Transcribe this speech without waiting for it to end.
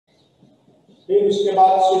फिर उसके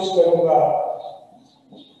बाद स्विच करूंगा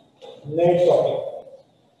नए topic.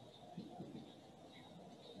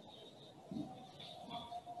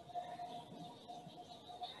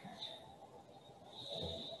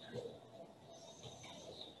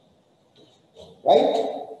 Right,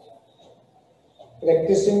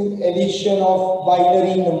 practising addition of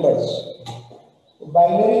binary numbers.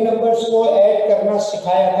 Binary numbers को ऐड करना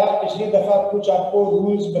सिखाया था पिछली दफा, कुछ आपको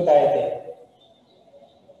रूल्स बताए थे,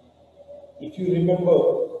 इफ यू रिमेंबर।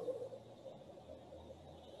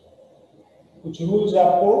 कुछ रूल्स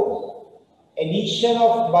आपको एडिशन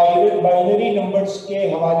ऑफ बाइनरी नंबर्स के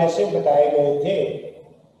हवाले से बताए गए थे,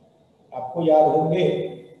 आपको याद होंगे।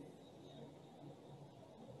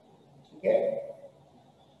 ठीक है,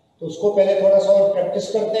 तो उसको पहले थोड़ा सा और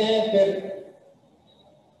प्रैक्टिस करते हैं, फिर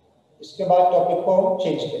इसके बाद टॉपिक को हम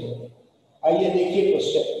चेंज करेंगे। आइए देखिए,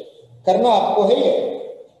 क्वेश्चन करना आपको है ये।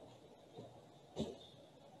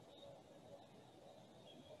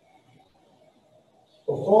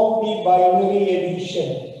 From the binary addition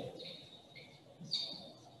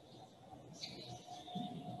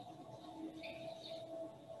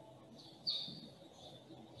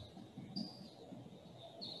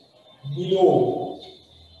below,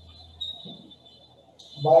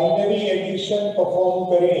 binary addition perform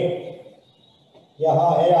करें।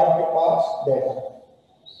 यहां है आपके पास data.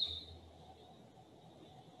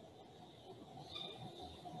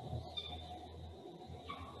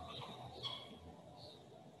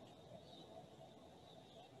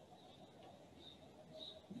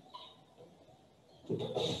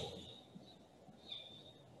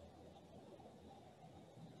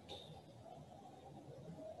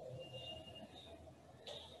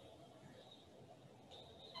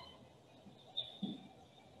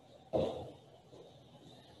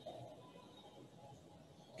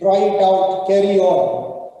 Try it out, carry on.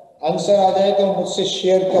 Answer आ जाए तो मुझसे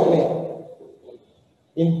शेयर कर लें।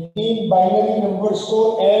 इन तीन बाइनरी नंबर्स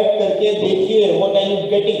को ऐड करके देखिए, what are you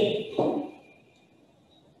getting.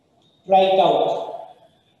 Try it out.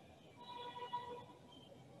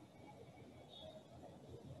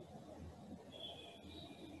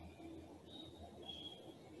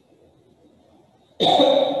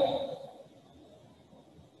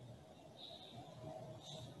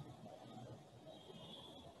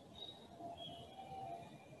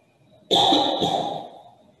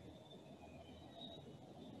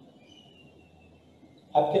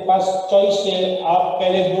 आपके पास चॉइस है, आप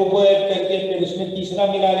पहले दो को ऐड करके फिर उसमें तीसरा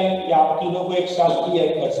मिला लें, या आप तीनों को एक साथ भी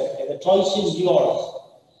ऐड कर सकते हैं। चॉइस इज योर्स,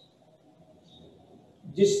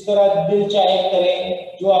 जिस तरह दिल चाहे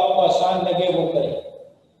करें, जो आपको आसान लगे वो करें।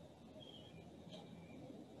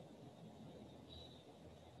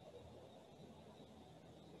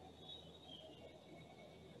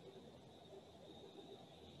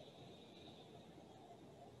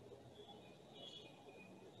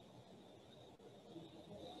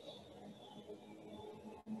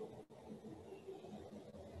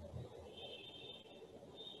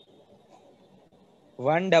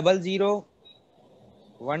 वन डबल जीरो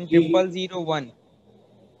 1,000,1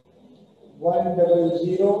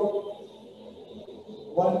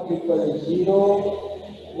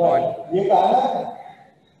 1,000,1 ये कहा ना?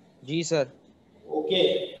 जी सर। ओके,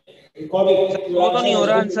 रिकॉर्डिंग शो तो नहीं हो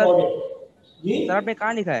रहा आंसर जी। सर, आपने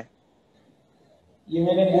कहाँ लिखा है? ये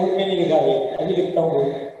मैंने बोर्ड पे नहीं लिखा है, अभी लिखता हूँ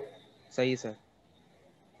बोर्ड। सही सर।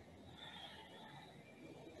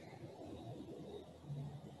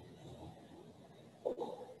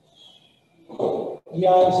 ये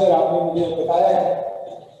आंसर आपने मुझे बताया है।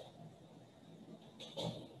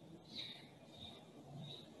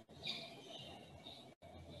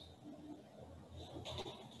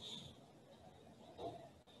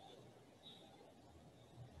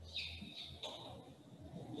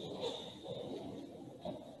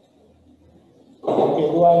 ओके,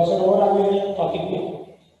 दो आंसर और आ गए हैं टॉपिक में।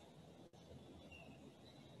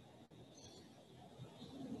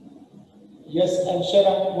 Yes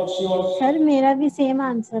Anshara, what's your? Sir मेरा भी सेम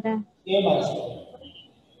आंसर है। Same answer,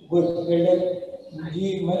 good, well done.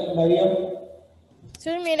 जी मरियम?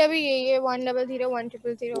 सर मेरा भी यही है,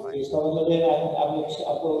 1,000,1,000,1। इसका मतलब है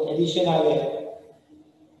आपको एडिशन आ गया।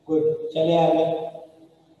 गुड, चले आगे।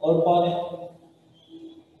 और कौन है?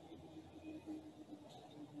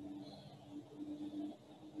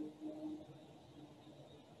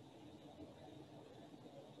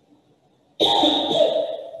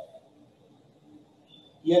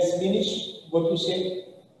 यस विनिश, व्हाट यू से?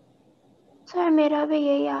 सर मेरा भी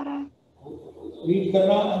यही आ रहा है। रीड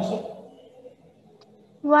करना आंसर।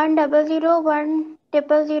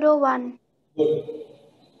 1,001,000,1। गुड।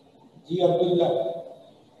 जी अब्दुल्ला?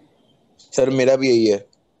 सर मेरा भी यही है।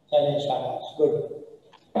 चलिए शाबाश, गुड।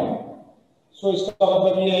 सो इसका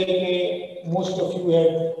मतलब ये है कि most of you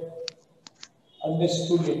have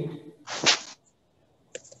understood it.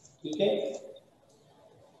 ठीक है,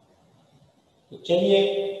 तो चलिए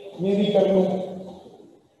मैं भी कर लूं।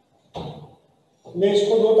 मैं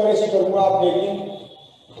इसको दो तरह से करूंगा, आप देखिए।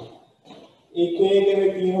 एक तो ये कि मैं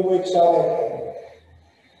तीनों को एक साथ ऐड करूंगा।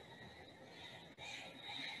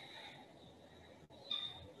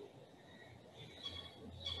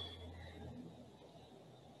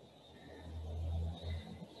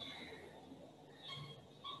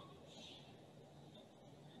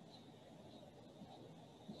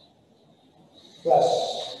 प्लस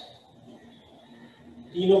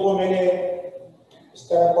तीनों को मैंने इस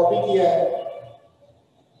तरह कॉपी किया है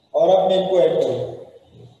और अब मैं इनको ऐड करूंगा।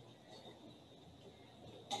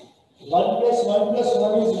 1 + 1 +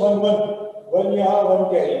 1 इज 1 1, 1 यहाँ 1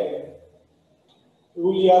 कैरी।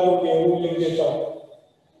 रूल याद हो गया, रूल लिख देता हूं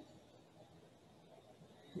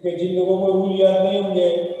क्योंकि जिन लोगों को रूल याद नहीं होंगे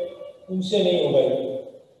उनसे नहीं होगा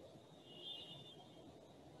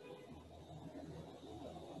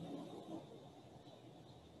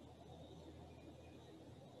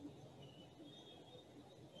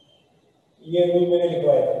ये रूल मैंने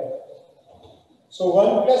लिखवाया। सो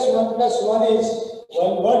 1 + 1 + 1 इज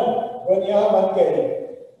 1 1, 1 यहाँ 1 कैरी।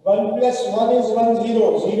 1 + 1 इज 1 0,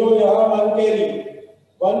 0 यहाँ 1 कैरी।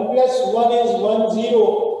 1 + 1 इज 1 0,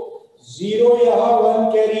 0 यहाँ 1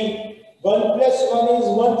 कैरी। 1 + 1 इज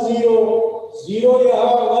 1 0, 0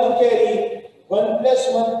 यहाँ 1 कैरी। 1 +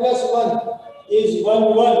 1 + 1 इज 1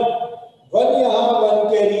 1, 1 यहाँ 1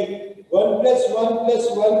 कैरी। 1 + 1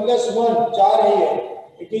 + 1 + 1 4 है ये।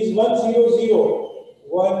 It is 1 0 0,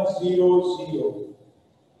 1 0 0.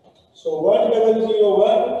 So 1 0 0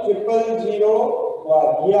 1 0 0 1.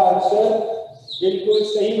 ये आंसर बिल्कुल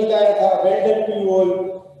सही बताया था। Well done to you all,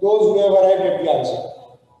 those who have arrived at the answer.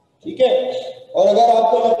 ठीक है, और अगर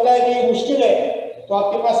आपको लगता है कि ये मुश्किल है तो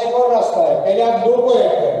आपके पास एक और रास्ता है। पहले आप 2 को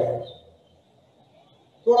ऐड कर लें,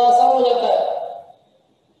 थोड़ा आसान हो जाता है।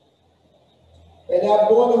 पहले आप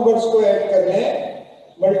 2 नंबर्स को ऐड कर लें,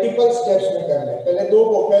 मल्टीपल स्टेप्स में करना है। पहले 2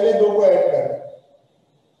 को ऐड करना है।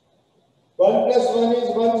 1 + 1 is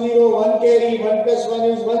 1 0, 1 carry. 1 + 1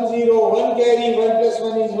 is 1 0, 1 carry. 1 +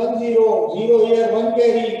 1 is 1 0, 0 here 1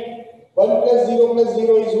 carry. 1 + 0 +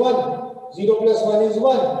 0 is 1, 0 + 1 is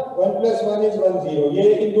 1, 1 + 1 is 1 0। ये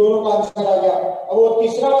इन दोनों का आंसर आ गया। अब वो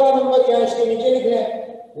तीसरा वाला नंबर क्या है इसके नीचे लिख लें।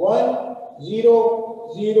 1 0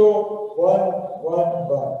 0 1 1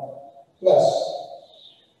 1 plus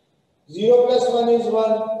 0 + 1 is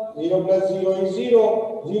 1, 0 + 0 is 0,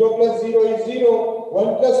 0 + 0 is 0, 1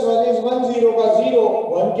 + 1 is 1 0 का 0,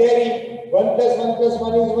 1 carry, 1 + 1 +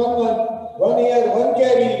 1 is 1 1, 1 here 1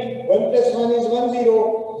 carry, 1 + 1 is 1 0,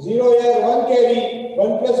 0 here 1 carry,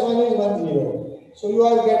 1 + 1 is 1 0. So you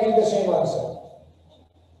are getting the same answer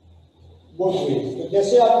both ways. तो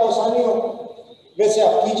जैसे आपको आसानी हो वैसे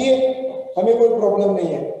आप कीजिए, हमें कोई प्रॉब्लम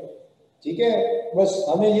नहीं है। ठीक है, बस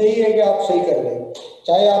हमें यही है कि आप सही कर लें।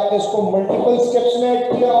 चाहे आपने इसको मल्टीपल स्टेप्स में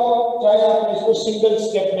ऐड किया हो, चाहे आपने इसको सिंगल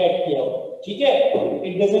स्टेप में ऐड किया हो। ठीक है,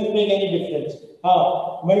 it doesn't make any difference.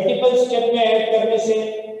 हाँ, मल्टीपल स्टेप में ऐड करने से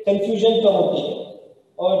कंफ्यूजन कम होती है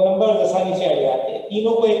और नंबर आसानी से ऐड आते हैं।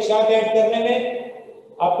 तीनों को एक साथ ऐड करने में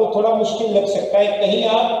आपको थोड़ा मुश्किल लग सकता है, कहीं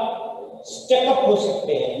आप स्टकअप हो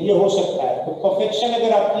सकते हैं, ये हो सकता है। तो परफेक्शन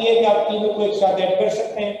अगर आपकी है कि आप तीनों को एक साथ ऐड कर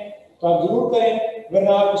सकते हैं तो आप जरूर करें,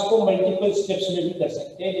 वरना आप इसको मल्टीपल स्टेप्स में भी कर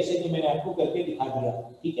सकते हैं, जैसे कि मैंने आपको करके दिखा दिया।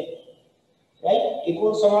 ठीक है, राइट। एक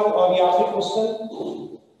और सवाल और ये आखिरी क्वेश्चन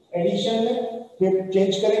एडिशन में, फिर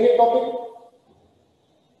चेंज करेंगे टॉपिक।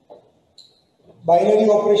 बाइनरी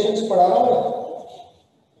ऑपरेशंस पढ़ा रहा हूं।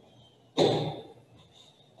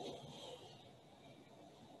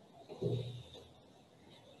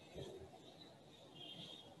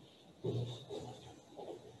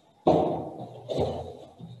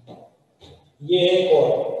 ये एक और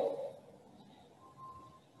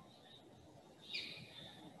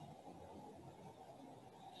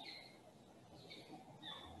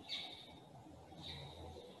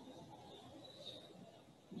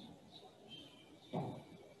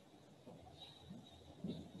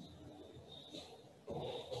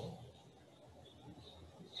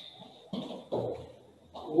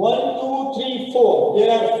 1 2 3 4.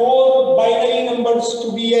 There are 4 binary numbers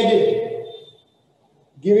to be added.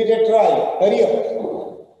 Give it a try. Hurry up.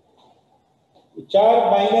 4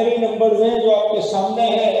 binary numbers हैं जो आपके सामने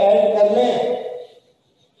हैं, ऐड कर लें।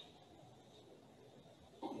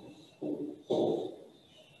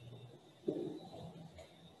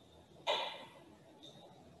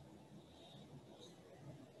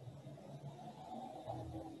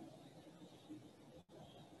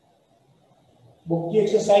 बुक की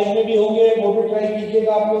एक्सरसाइज में भी होंगे, वो भी ट्राई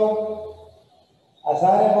कीजिएगा आप लोग।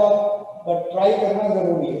 आसान है बहुत, बट ट्राई करना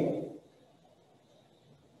जरूरी है।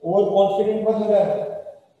 ओवर कॉन्फिडेंट मत हो जाए।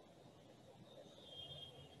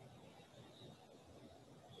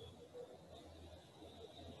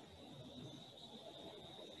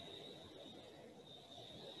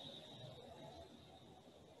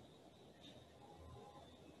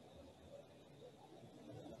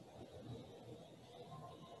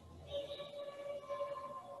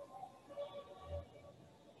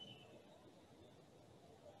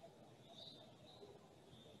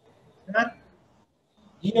 सर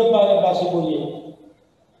जी अब्बास से बोलिए।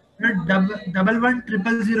 डबल 1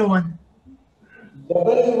 0 0 1।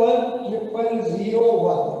 11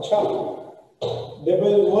 अच्छा, 11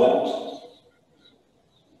 0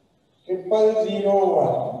 0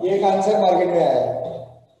 1 ये एक आंसर मार्केट में आया है।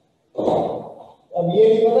 अब ये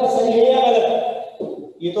नहीं पता सही है या गलत,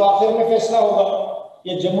 ये तो आखिर में फैसला होगा,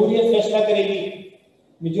 ये जमहूरियत फैसला करेगी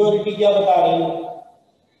मेजोरिटी क्या बता रही है।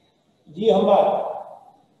 जी हमारा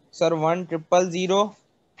सर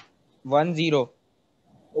 1000110।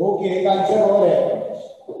 ओके, एक आंसर और है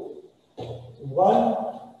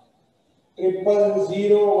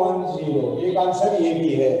 1000110, एक आंसर ये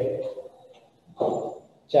भी है।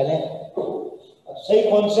 चलें, अब सही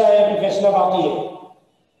कौन सा है अभी फैसला बाकी है।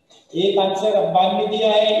 एक आंसर अब्बान ने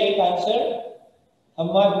दिया है, एक आंसर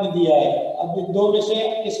हम्माद ने दिया है। अब इन दो में से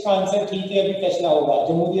किसका आंसर ठीक है अभी फैसला होगा,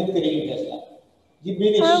 जमहूरियत करेगी फैसला। जी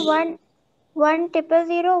बिनिश।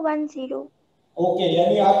 1100110। ओके,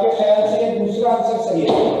 यानी आपके ख्याल से ये दूसरा आंसर सही है,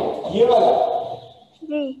 ये वाला।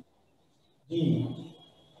 जी जी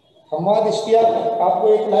हम्माद इश्तियाक, आपको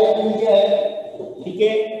एक लाइक मिल गया है, ठीक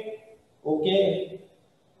है। Okay,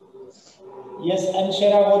 yes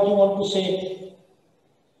अनशरा, what you want to से।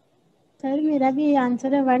 सर मेरा भी ये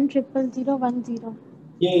आंसर है 1000010।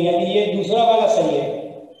 ये यानी ये दूसरा वाला सही है।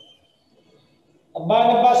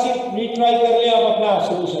 अब्बास रीट्राई कर ले, आप अपना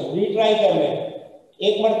सॉल्यूशन रीट्राई कर ले,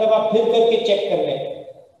 एक मरतबा फिर करके चेक कर ले।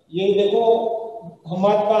 ये देखो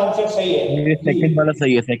हमारे का आंसर सही है। ये सेकंड वाला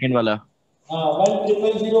सही है, सेकंड वाला। हाँ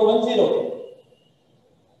 1000010,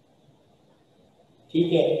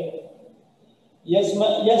 ठीक है। Yes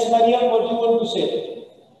Maryam, what you want to से।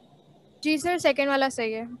 जी सर सेकंड वाला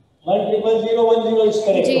सही है। 1000010 is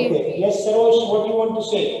correct. Ji. Okay, yes Saroj, what you want to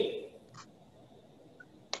से।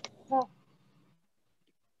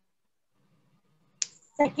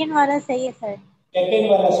 सेकंड वाला सही है सर। सेकंड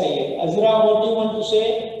वाला सही है। अजरा, व्हाट यू वांट टू से।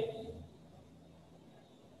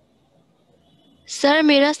 सर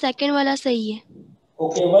मेरा सेकंड वाला सही है।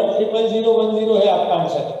 ओके, 1000010 है आपका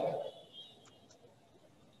answer.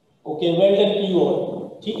 Okay, well done to you.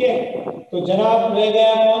 ठीक है, तो जनाब रह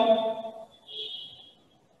गया कौन,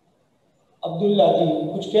 अब्दुल्ला जी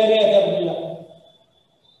कुछ कह रहे थे। अब्दुल्ला,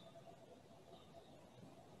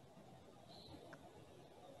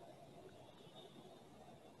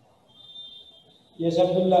 यस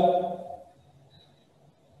अब्दुल्ला।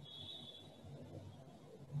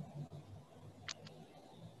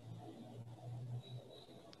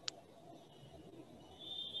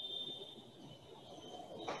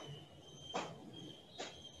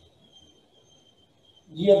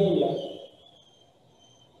 जी अब्दुल्ला,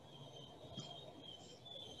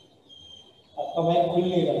 आपका माइक खुल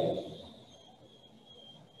नहीं रहा।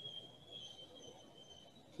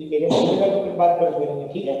 ठीक है, जब खुलेगा तो फिर बात कर देंगे,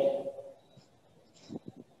 ठीक है।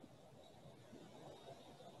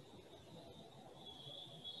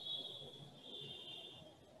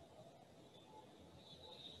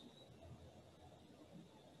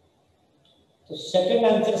 तो सेकंड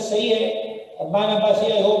आंसर सही है। अब्बान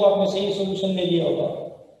अब्बासी, आई होप आपने सही सॉल्यूशन ले लिया होगा,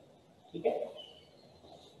 ठीक है।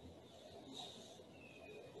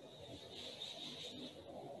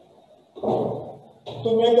 तो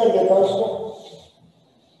मैं कर देता हूं इसको।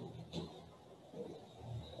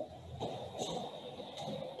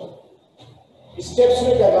 स्टेप्स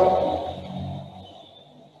में कर रहा हूं।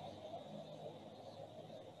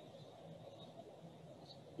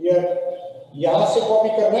 यहां से कॉपी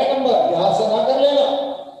करना है नंबर, यहां से ना कर लेना।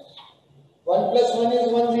 1 + 1 is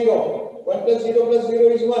 1 0, 1 + 0 + 0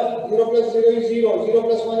 is 1, 0 + 0 is 0, 0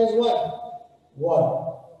 + 1 is 1 1।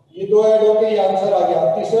 ये दो ऐड होके ये आंसर आ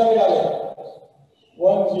गया। तीसरा मिला ले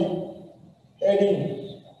 1 0 adding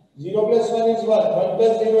 0 + 1 is 1, 1 +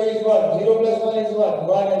 0 is 1, 0 + 1 is 1,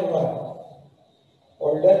 1 and 1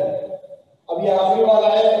 all done. अब ये आखिरी वाला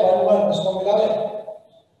है 1 1, इसको मिला ले,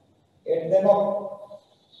 add them up.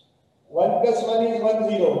 1 + 1 is 1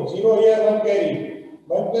 0, 0 here 1 carry,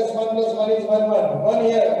 1 + 1 + 1 is 1 1, 1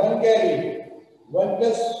 here 1 carry, 1 +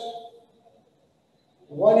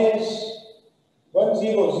 1 is 1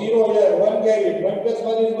 0, 0 here 1 carry, 1 +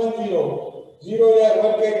 1 is 1 0, 0 here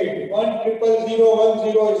 1 carry, 1 0 0 1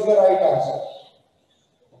 0 is the right answer।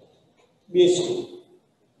 base 2।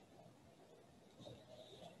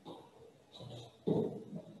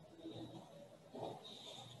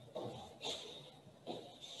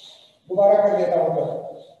 दोबारा कर देता हूं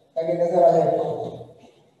ताकि नजर आ जाए।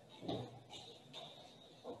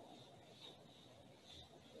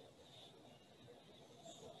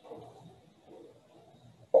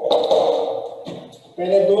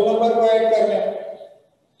 पहले 2 नंबर को ऐड कर लें,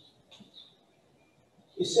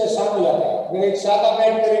 इससे आसान हो जाता है। अगर एक साथ आप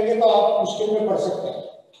ऐड करेंगे तो आप मुश्किल में पड़ सकते हैं।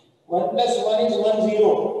 1 + 1 is 1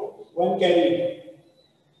 0, 1 carry,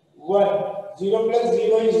 1 0 +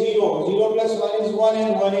 0 is 0, 0 + 1 is 1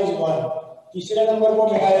 and 1 is 1। तीसरे नंबर को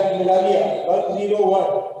मिला लिया 1 0 1।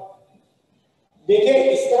 देखिए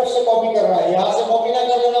इस तरफ से कॉपी कर रहा है, यहां से कॉपी ना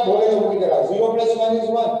कर लेना भोले लोगों की तरह। 0 + 1 is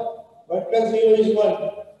 1, 1 + 0 is 1,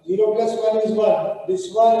 0 + 1 is 1, this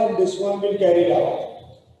one and this one will carry out।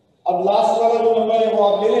 अब लास्ट वाला जो नंबर है वो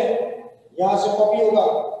आप ले लें, यहां से कॉपी होगा।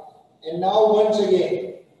 And now once again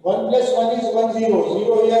 1 + 1 is 1 0,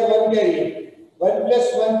 0 here 1 carry, 1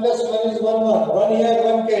 + 1 + 1 is 1 1, 1 here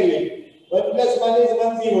 1 carry, 1 + 1 is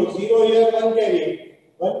 1 0, 0 here 1 carry,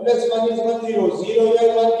 1 + 1 is 1 0, 0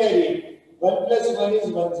 here 1 carry, 1 + 1 is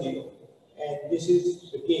 1 0, and this is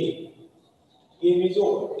the game is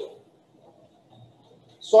over।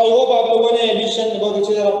 So I hope आप लोगों ने एडिशन बहुत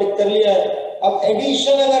अच्छी तरह पिक कर लिया है। अब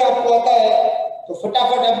एडिशन अगर आपको आता है तो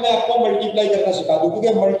फटाफट अब मैं आपको मल्टीप्लाई करना सिखा दूं,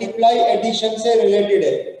 क्योंकि मल्टीप्लाई एडिशन से रिलेटेड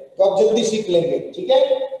है, तो आप जल्दी सीख लेंगे। ठीक है,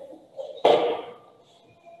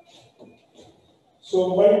 सो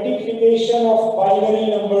multiplication of binary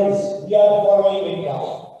numbers we are following it now.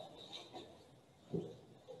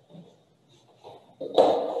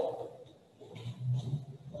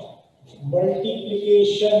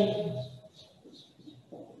 Multiplication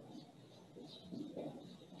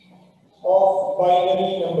of binary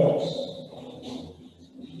numbers।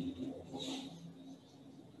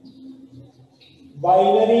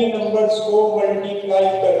 Binary numbers को मल्टीप्लाई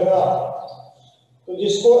करना, तो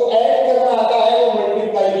जिसको ऐड करना आता है वो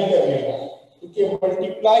मल्टीप्लाई भी कर लेगा, क्योंकि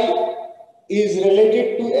multiply is related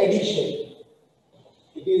to addition.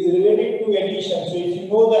 It is related to addition. So if you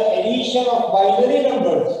know the addition of binary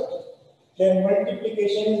numbers then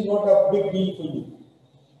multiplication is not a big deal for you.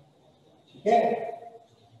 ठीक है,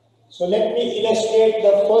 so let me illustrate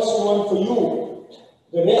the first one for you,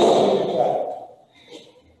 the rest you will try।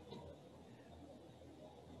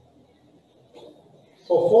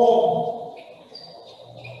 Perform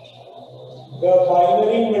the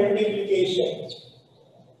binary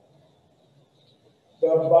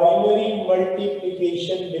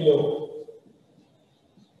multiplication below।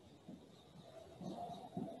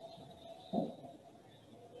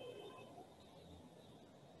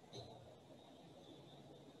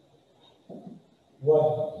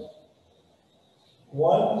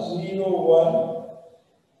 One 0 1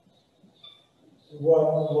 1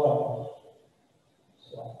 1।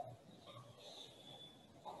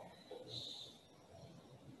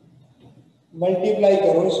 Multiply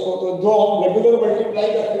करो इसको, तो जो हम regular multiply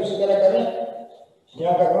करते हैं उसी तरह करें।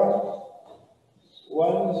 क्या कर रहा हूं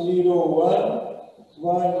 1 0 1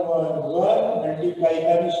 1 1 1 मल्टीप्लाई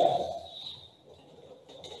का निशान।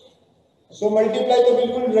 सो मल्टीप्लाई तो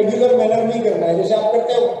बिल्कुल रेगुलर मैनर में करना है, जैसे आप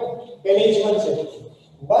करते हो पहले इस 1 से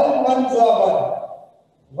 1 1 जा 1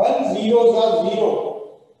 1 0 जा 0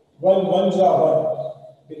 1 1 जा 1,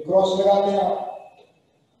 फिर क्रॉस लगाते हैं आप।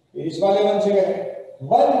 फिर इस वाले 1 से करें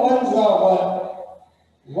 1 1 जा 1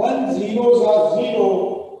 1 0 जा 0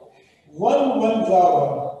 1 1 जा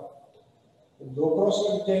 1, दो क्रॉस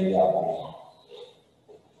करते हैं आप।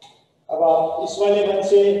 अब आप इस वाले 1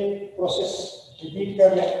 से प्रोसेस रिपीट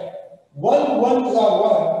कर लें 1 1 जा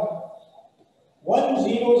 1 1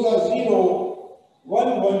 0 जा 0 1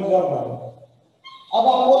 1 जा 1। अब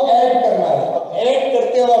आपको ऐड करना है। अब ऐड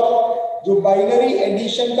करते वक्त जो बाइनरी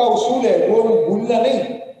एडिशन का उसूल है वो भूलना नहीं,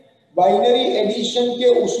 बाइनरी एडिशन के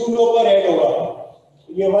उसूलों पर ऐड होगा।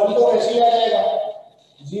 ये 1 तो ऐसे ही आ जाएगा,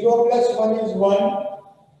 0 + 1 is 1,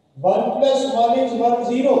 1 + 1 is 1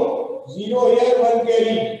 0, 0 here 1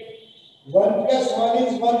 carry, 1 + 1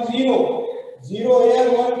 is 1 0, 0 here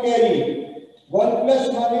 1 carry, 1 +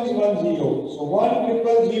 1 is 1 0. So 1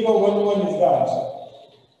 0 0 1 1 is the answer.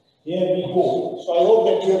 Here we go. So I hope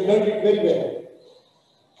that you have learned it very well.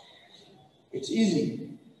 It's easy.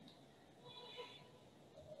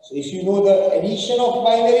 So if you know the addition of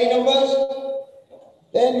binary numbers,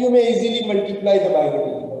 then you may easily multiply the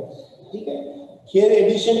binary numbers. ठीक है? Here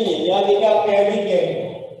addition ही है, यहाँ देखिए आपने add ही किया है,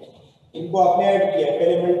 इनको आपने ऐड किया,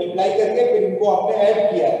 पहले मल्टीप्लाई करके फिर इनको आपने ऐड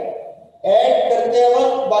किया। ऐड करते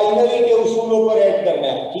वक्त बाइनरी के उसूलों पर ऐड करना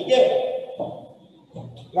है। ठीक है,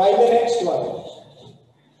 try the next one.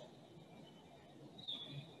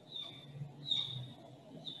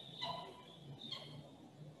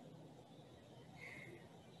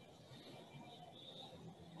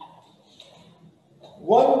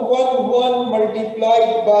 111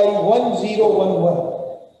 multiplied by 1011.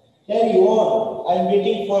 Carry on. I am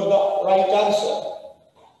waiting for the right answer.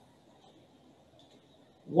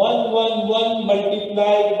 111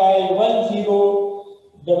 multiplied by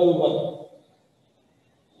 1011.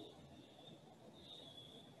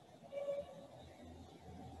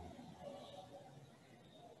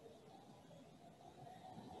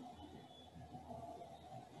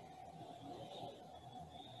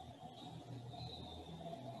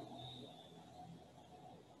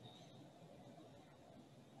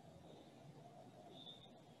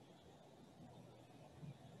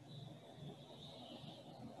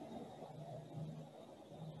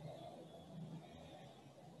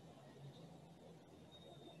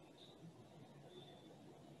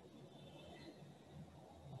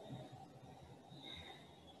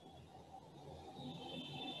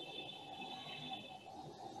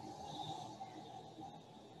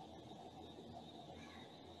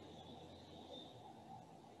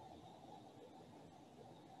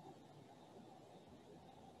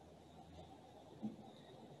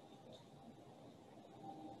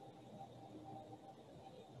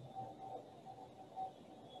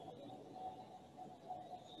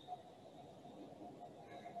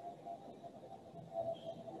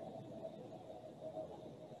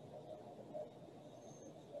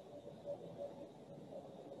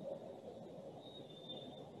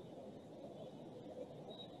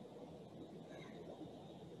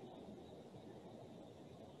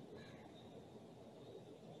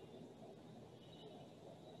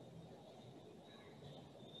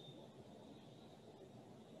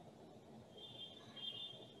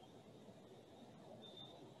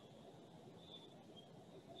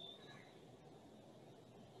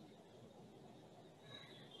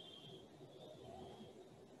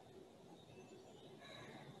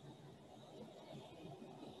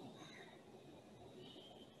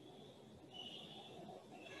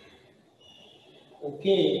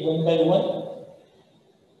 Okay, one by one.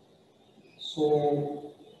 So,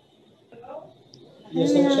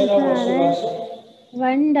 yes, मेरा Akshara, answer what's uh your रहा है answer?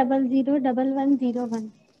 1001101.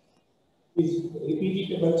 Please repeat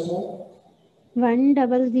it once more.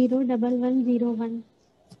 1001101.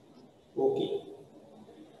 Okay,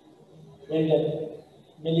 well done.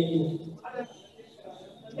 मैं लिख दूँ।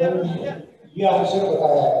 ये answer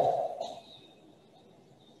बताया है।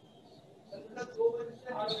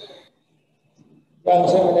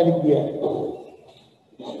 Answer मैंने लिख दिया।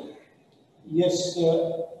 Yes,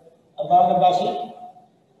 Aban Abbasi,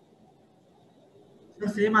 sir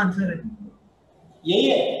same answer है। यही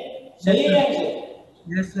है, सही है answer.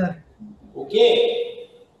 Yes sir. Okay,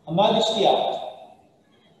 Hammad Ishtiyaq.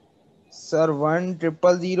 Sir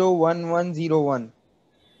 100011101.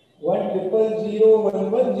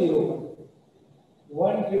 100011101।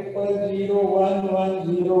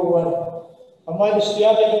 100011101। Hammad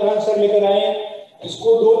Ishtiyaq एक आंसर लेकर आए, इसको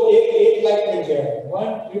दो एक लाइन मिल जाए।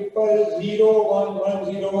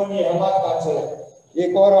 100011101, ये हमाद का आंसर है।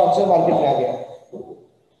 एक और आंसर मार्केट में आ गया।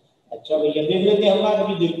 अच्छा भैया, देख लेते हैं, हमाद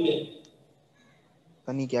भी देखते हैं।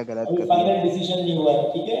 नहीं क्या गलत अभी कर दिया फाइनल डिसीजन नहीं हुआ है,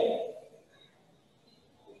 ठीक है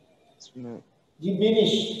इसमें। जी।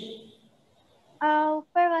 बेनिश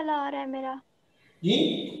ऊपर वाला आ रहा है मेरा, जी,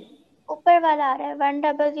 ऊपर वाला आ रहा है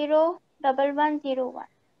 1001101।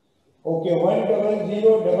 ओके,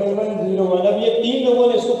 1001101। अब ये तीन लोगों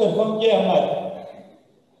ने इसको कंफर्म किया हमारे।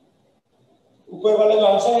 ऊपर वाला जो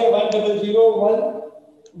आंसर है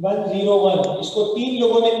 1001101, इसको तीन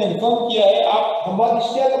लोगों ने कंफर्म किया है। आप हमारे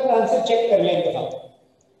इश्तियाक अपना आंसर चेक कर लें एक दफा,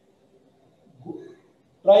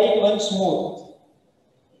 ट्राई इट वंस मोर।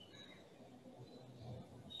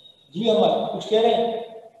 जी हमारे कुछ कह रहे हैं?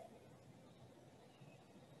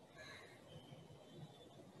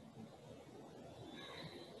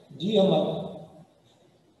 जी हमारे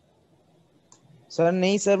सर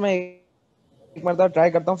नहीं सर, मैं एक मरतबा ट्राई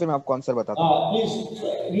करता हूँ, फिर मैं आपको आंसर बताता हूँ। हाँ, please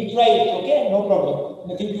retry it. Okay, no problem,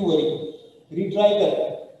 nothing to worry. Retry कर।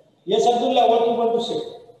 Yes Abdullah, what you want to से?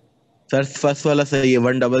 सर फर्स्ट वाला सही है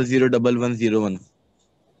 1001101.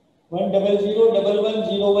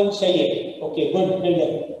 1001101 सही है। Okay, good, well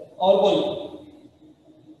done. और बोल,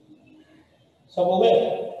 सब हो गए?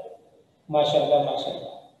 माशाल्लाह माशाल्लाह।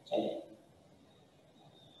 चलिए,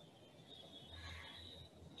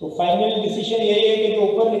 तो फाइनल डिसीजन यही है कि जो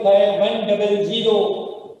ऊपर लिखा है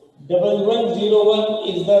 1001101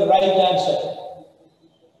 is the right answer.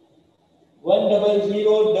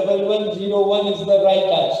 1001101 is the right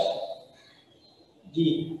answer. Ji,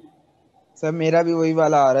 sir मेरा भी वही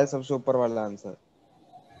वाला आ रहा है, सबसे ऊपर वाला आंसर।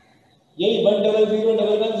 यही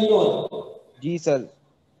 1001101। जी सर।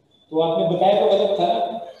 तो आपने बताया तो गलत था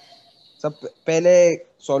ना? सब पहले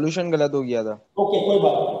सॉल्यूशन गलत हो गया था। ओके, कोई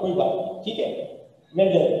बात नहीं, कोई बात नहीं, ठीक है, वेल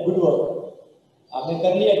डन, गुड वर्क, आपने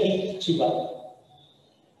कर लिया, ठीक, अच्छी बात।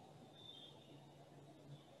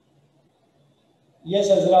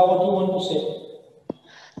 Yes Azra, what you want to से?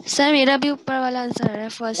 सर मेरा भी ऊपर वाला आंसर है,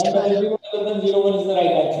 फर्स्ट वाला। 10001 is the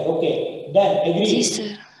right answer. Okay, done, agree, ji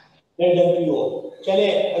sir. well done to you all. चले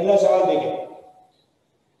अगला सवाल देखें।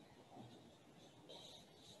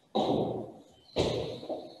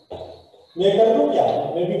 मैं कर दूं क्या?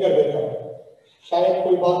 मैं भी कर देता हूं, शायद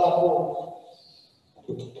कोई बात आपको।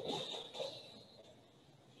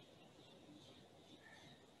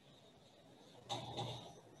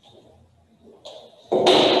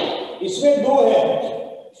 इसमें दो है,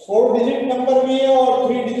 4 डिजिट नंबर भी है और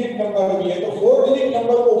 3 डिजिट नंबर भी है, तो 4 डिजिट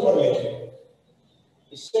नंबर को ऊपर लेते हैं,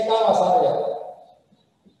 इससे काम आसान हो जाता है।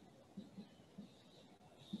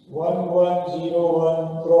 1101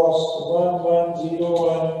 cross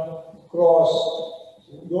 1101 cross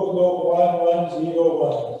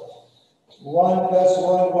 1101 1 plus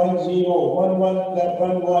 1 1 0 1 1 plus 1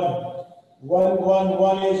 1 1 1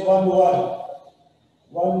 1 is 1 1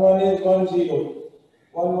 1 1 is 1 0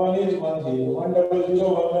 1 1 is 1 0 1 double 0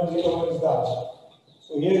 1 1 0 1 is the answer.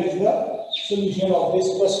 So here is the solution of this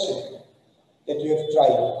question that you have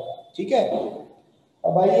tried. ठीक है,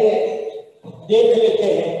 अब आइए देख लेते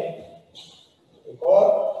हैं एक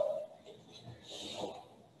और।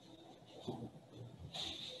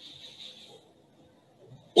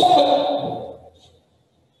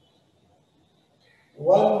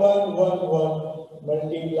 One one one one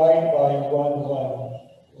multiplied by 1 1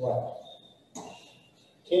 1.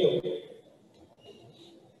 Khelo,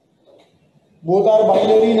 both are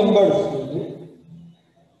binary numbers.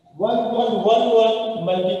 1 1 1 1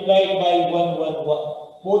 multiplied by 1 1 1.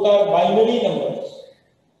 Both are binary numbers.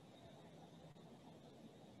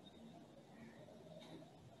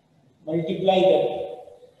 Multiply them.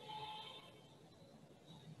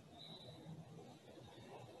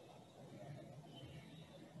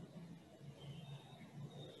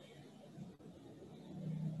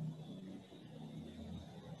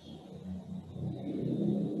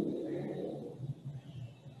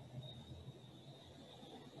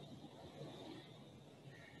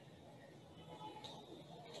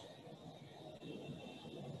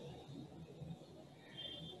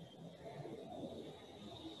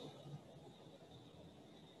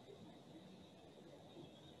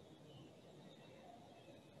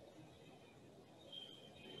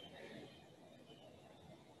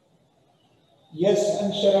 Yes,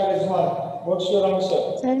 Anshara Rizwan, what's your answer?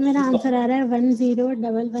 Sir मेरा आंसर आ रहा है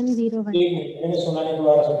 101101। एक मिनट, मैंने सुना नहीं,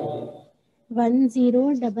 दोबारा से बोलिए।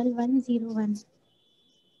 101101।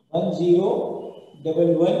 101101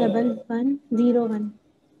 101101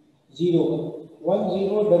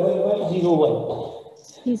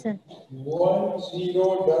 जी सर।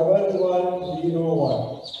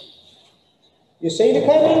 101101, ये सही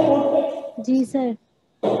लिखा है मेरे बोर्ड पे? जी सर।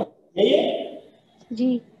 यही है?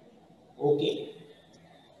 जी। ओके,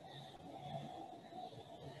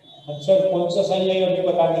 आंसर कौन सा सही है अभी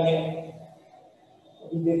बता देंगे,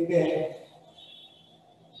 अभी देखते हैं।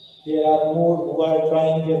 There are more who are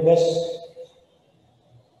trying their best.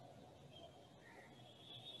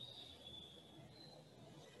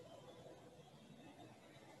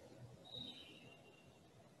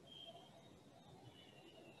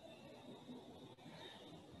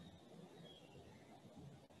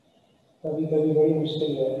 कभी कभी बड़ी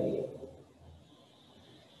मुश्किल रहती है।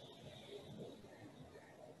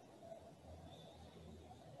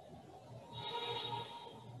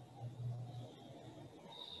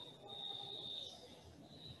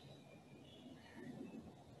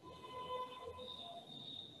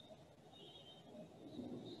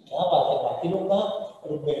 क्या बात है, बाकी लोग कहाँ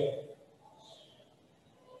रुक गए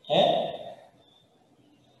हैं?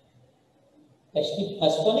 एचटी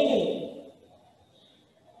फंस तो नहीं गई?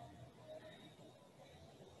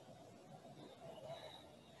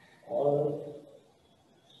 और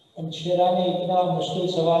अंशिरा ने इतना मुश्किल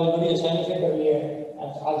सवाल बड़ी आसानी से कर लिया है,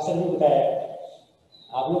 आंसर भी बताया।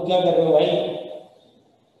 आप लोग क्या कर रहे हो भाई?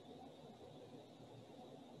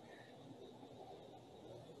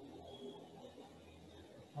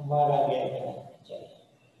 हमारा गया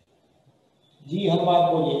जी, हम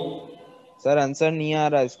बात बोलिए। सर आंसर नहीं आ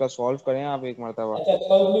रहा, इसका सॉल्व करें आप एक मरतबा। अच्छा,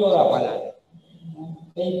 सॉल्व नहीं हो रहा, समझ आए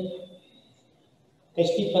नहीं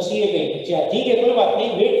टेस्टी फंसी है कहीं। अच्छा ठीक है, कोई बात नहीं,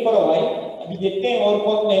 वेट करो भाई, अभी देखते हैं और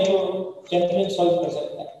कौन है जो चैंपियन सॉल्व कर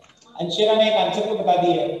सकता है। अंशिरा ने एक आंसर तो बता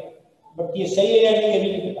दिया है, बट ये सही है या नहीं ये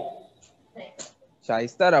भी नहीं पता।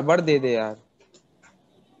 शाइस्ता रबड़ दे दे यार।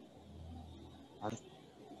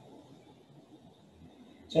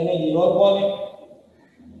 चलेगी, और कौन है?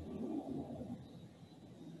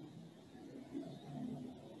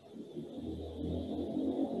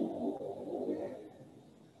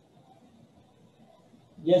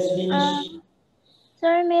 यस विनीश।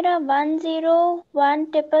 सर मेरा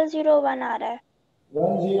 1010001 आ रहा है।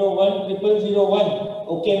 1010001,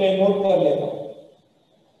 ओके मैं नोट कर लेता हूँ।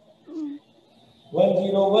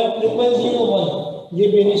 1010001, ये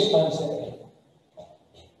विनीश का आंसर है।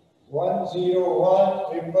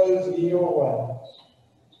 1010001।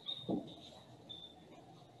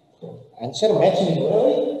 आंसर मैच नहीं हो रहा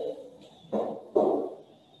भाई।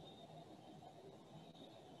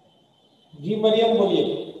 जी मरियम बोलिए।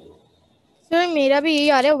 सर मेरा भी यही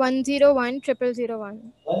आ रहा है 1010001।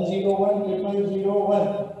 1010001,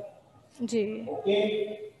 जी। ओके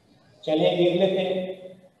चलिए देख लेते हैं।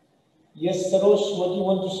 Yes Saroj, what you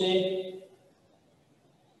want to से?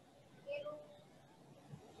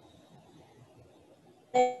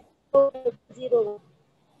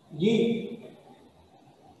 जी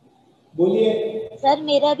बोलिए। सर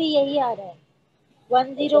मेरा भी यही आ रहा है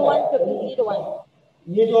 1010001।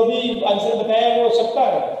 ये जो अभी आंसर बताया वो सबका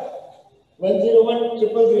है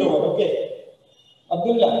 1010001, ओके।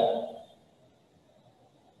 अब्दुल्ला।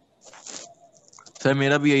 सर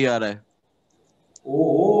मेरा भी यही आ रहा है।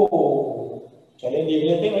 ओहो, चलिए देख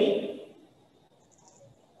लेते हैं भाई।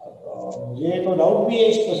 मुझे तो डाउट भी है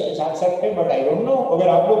इस आंसर पे, बट आई डोंट नो। अगर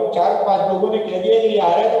आप लोग 4-5 लोगों ने कह दिया कि ये आ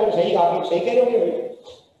रहा है तो सही, आप लोग सही कह रहे होंगे भाई।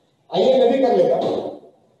 आइए मैं भी कर लेता हूँ,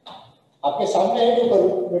 आपके सामने है जो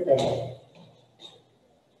करूँ मैं कर रहा हूँ।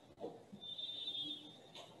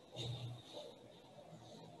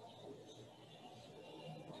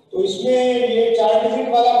 तो इसमें ये 4 डिजिट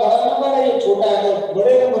वाला बड़ा नंबर है, ये छोटा है, तो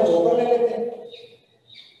बड़े नंबर से ऊपर ले लेते हैं,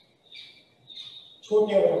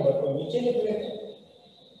 छोटे नंबर को नीचे लिख लेते हैं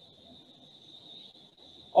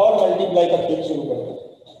और मल्टीप्लाई का खेल शुरू करते हैं।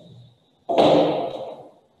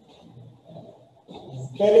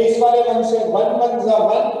 पहले इस वाले 1 से 1 1 जा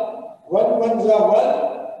 1, 1 1 जा 1,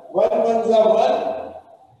 1 1 जा 1,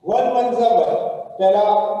 1 1 जा 1, पहला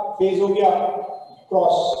फेज हो गया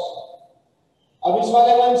क्रॉस। अब इस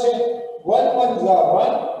वाले 1 से 1 1 जा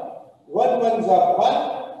 1, 1 1 जा 1,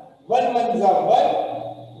 1 1 जा 1,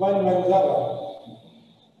 1 1 जा 1।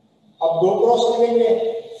 अब 2 क्रॉस लगेंगे,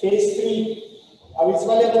 फेज 3। अब इस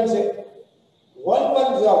वाले 1 से 1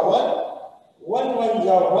 1 जा 1, 1 1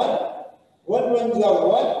 जा 1, 1 1 जा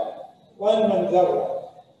 1, 1 1 जा 1।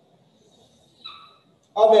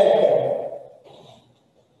 अब ऐड करें,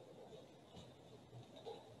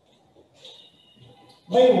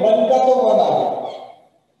 भाई 1 का तो 1 आ गया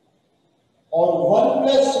और 1 +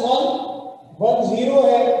 1 1 0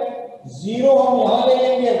 है, 0 हम यहां ले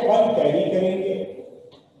लेंगे, 1 कैरी करेंगे।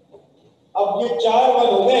 अब ये 4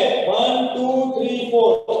 1 हो गए, 1 2 3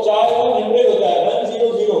 4, 4 1 100 हो जाए, 1 0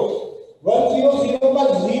 0, 1 0 0 का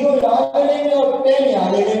 0 यहां ले लेंगे और 10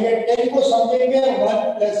 यहां ले लेंगे। 10 को समझेंगे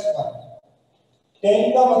 1 + 1, 10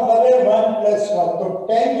 का मतलब है 1 + 1, तो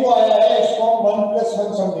 10 जो आया है इसको हम 1 +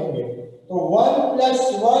 1 समझेंगे। तो 1 +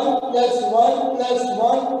 1 + 1 +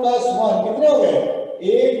 1 + 1 कितने हो गए?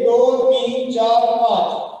 1 2 3 4 5,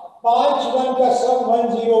 5 1 का सब 1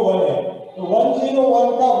 0 1 है, तो 1 0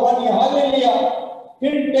 1 का 1 यहां ले लिया,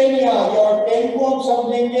 फिर 10 यहां आ गया और 10 को हम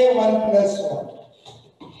समझेंगे 1 + 1।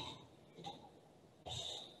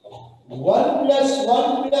 1 + 1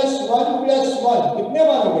 + 1 + 1 कितने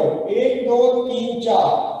 1 हो गए? 1 2 3 4,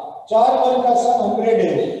 4 1 का सब 100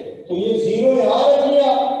 है, तो ये 0 यहां रख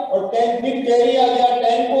लिया और 10 फिर कैरी आ गया,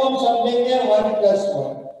 10 को हम समझेंगे 1 +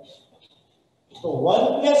 1। तो 1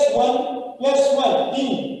 + 1 + 1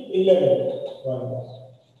 3 11,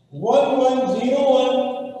 1 1 0 1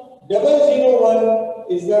 0 1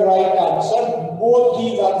 is the right answer. Both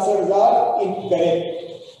these answers are incorrect.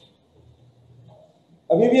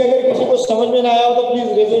 अभी भी अगर किसी को समझ में ना आया हो तो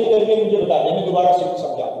प्लीज रेज करके मुझे बता दें, मैं दोबारा से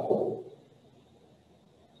समझा दूं।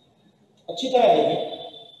 अच्छी तरह देखिए,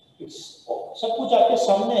 सब कुछ आपके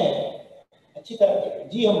सामने है, अच्छी तरह देखिए।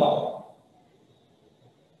 जी हम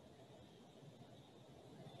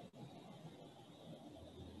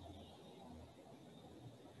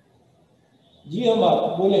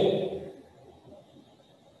आप बोले।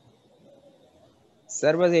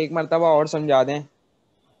 सर बस एक मर्तबा और समझा दें।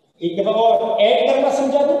 एक दफा और ऐड करना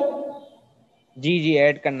समझा दो। जी जी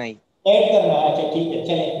ऐड करना ही। ऐड करना, अच्छा ठीक है,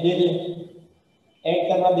 चले दे दो, ऐड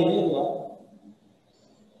करना दे दो दोबारा।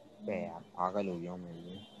 यार पागल हो गया हूँ मैं भी।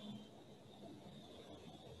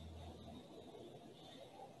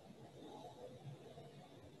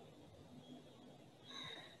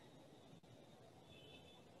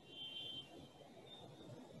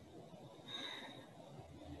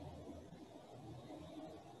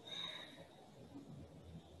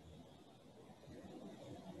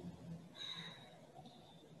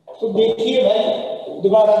 तो देखिए भाई,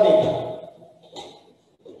 दोबारा देखिए,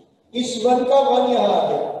 इस 1 का 1 यहां आ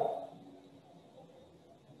गया,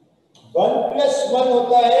 1+1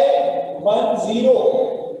 होता है 1 0,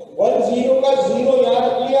 1 0 का 0 यहाँ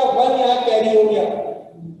रख लिया, 1 यहाँ कैरी हो गया,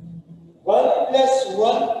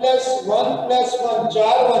 1+1+1+1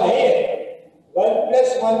 4 1 है,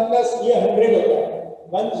 1+1+ ये 100 होता है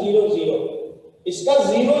 1 0 0, इसका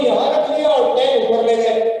 0 यहाँ रख लिया और 10 ऊपर ले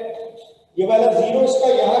गए, ये वाला 0 इसका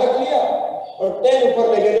यहाँ रख लिया और 10 ऊपर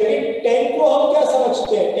ले गए, लेकिन 10 को हम क्या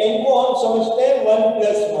समझते हैं, 10 को हम समझते हैं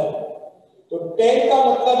 1+1, तो 10 का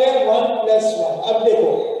मतलब है 1+1। अब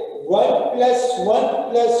देखो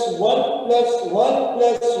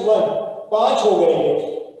 1+1+1+1+1 5 हो गए,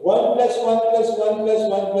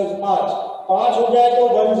 1+1+1+1+5 5 हो जाए तो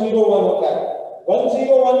 101 होता है,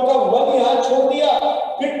 101 का 1 यहाँ छोड़ दिया,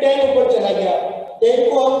 फिर 10 ऊपर चला गया, 10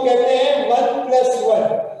 को हम कहते हैं 1+1,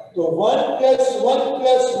 तो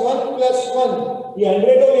 1+1+1+1 ये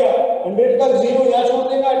 100 हो गया, 100 का 0 यहाँ छोड़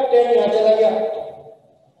देगा, 10 यहाँ चला गया,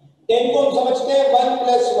 10 को हम समझते हैं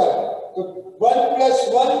 1+1, तो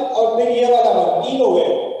 1+1 और फिर ये वाला 1 3 हो गए,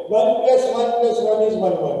 1+1+1 is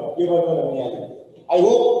 1 1, ये 1 1 हमने आ गया। I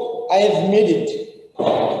hope I have made it.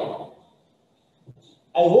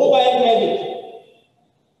 I hope I have made it.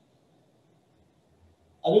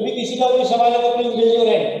 अभी भी किसी का कोई सवाल है तो प्लीज रेज योर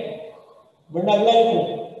हैंड, वरना अगला लिखो।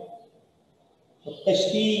 तो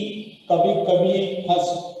कश्ती कभी कभी फंस,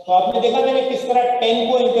 तो आपने देखा मैंने किस तरह 10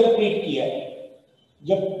 को इंटरप्रेट किया है,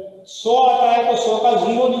 जब 100 आता है तो 100 का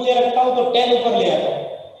 0 नीचे रखता हूं तो 10 ऊपर ले आता हूं,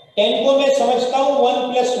 10 को मैं समझता हूं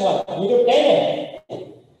 1+1, ये जो 10 है,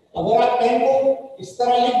 अगर आप 10 को इस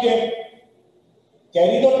तरह लिख दें,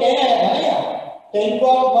 कैरी तो 10 आया था ना यार, 10 को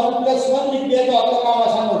आप 1+1 लिख दें तो आपका काम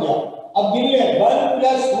आसान हो गया। अब गिन ले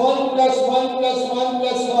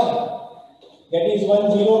 1+1+1+1+1 दैट इज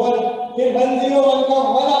 101, फिर 101 का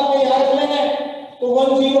 1 आपने याद रख लेना है, तो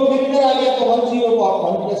 10 फिर इधर आ गया, तो 10 को आप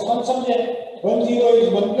 1+1 समझे, 10 is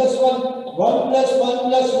 1+1,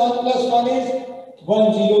 1+1+1+1 is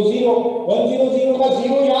 100, 100 का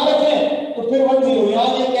 0 यहाँ रखें, तो फिर 10 यहाँ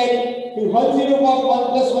ले कैरी, फिर 10 को आप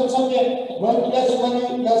 1+1 समझे,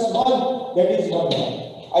 1+1+1 that is 1.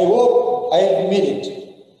 I hope I have made it.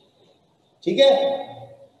 ठीक है,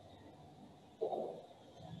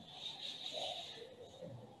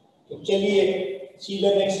 तो चलिए see the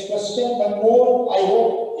next question, one more, I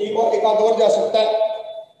hope एक आध और जा सकता है।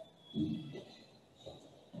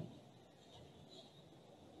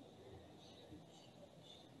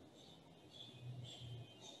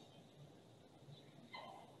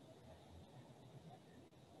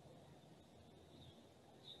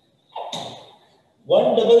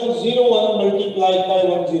 One 100 multiplied by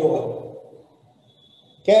 101.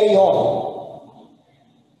 Carry on.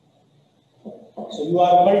 So you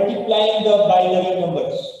are multiplying the binary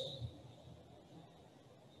numbers.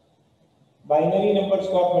 Binary numbers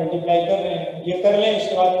को आप multiply कर रहे हैं, ये कर लें,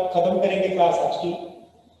 इसके बाद खत्म करेंगे क्लास आज की।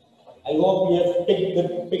 I hope you have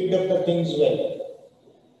picked up the things well.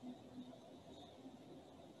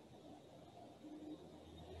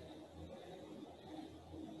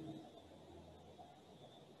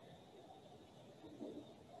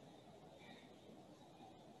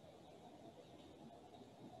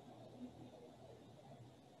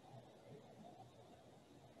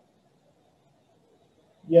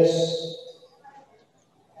 Yes.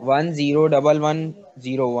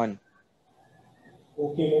 101101.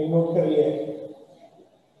 Okay, मैंने नोट कर लिया है।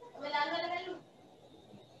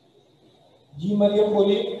 जी मरियम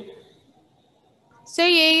बोलिए। सर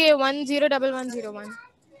यही है 101101।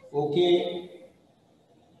 ओके,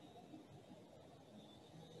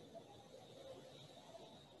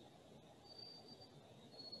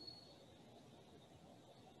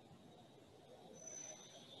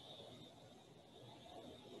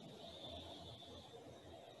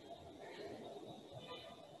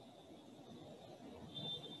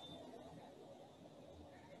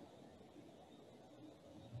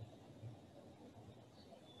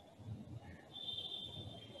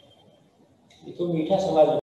 ये तो मीठा सवाल है।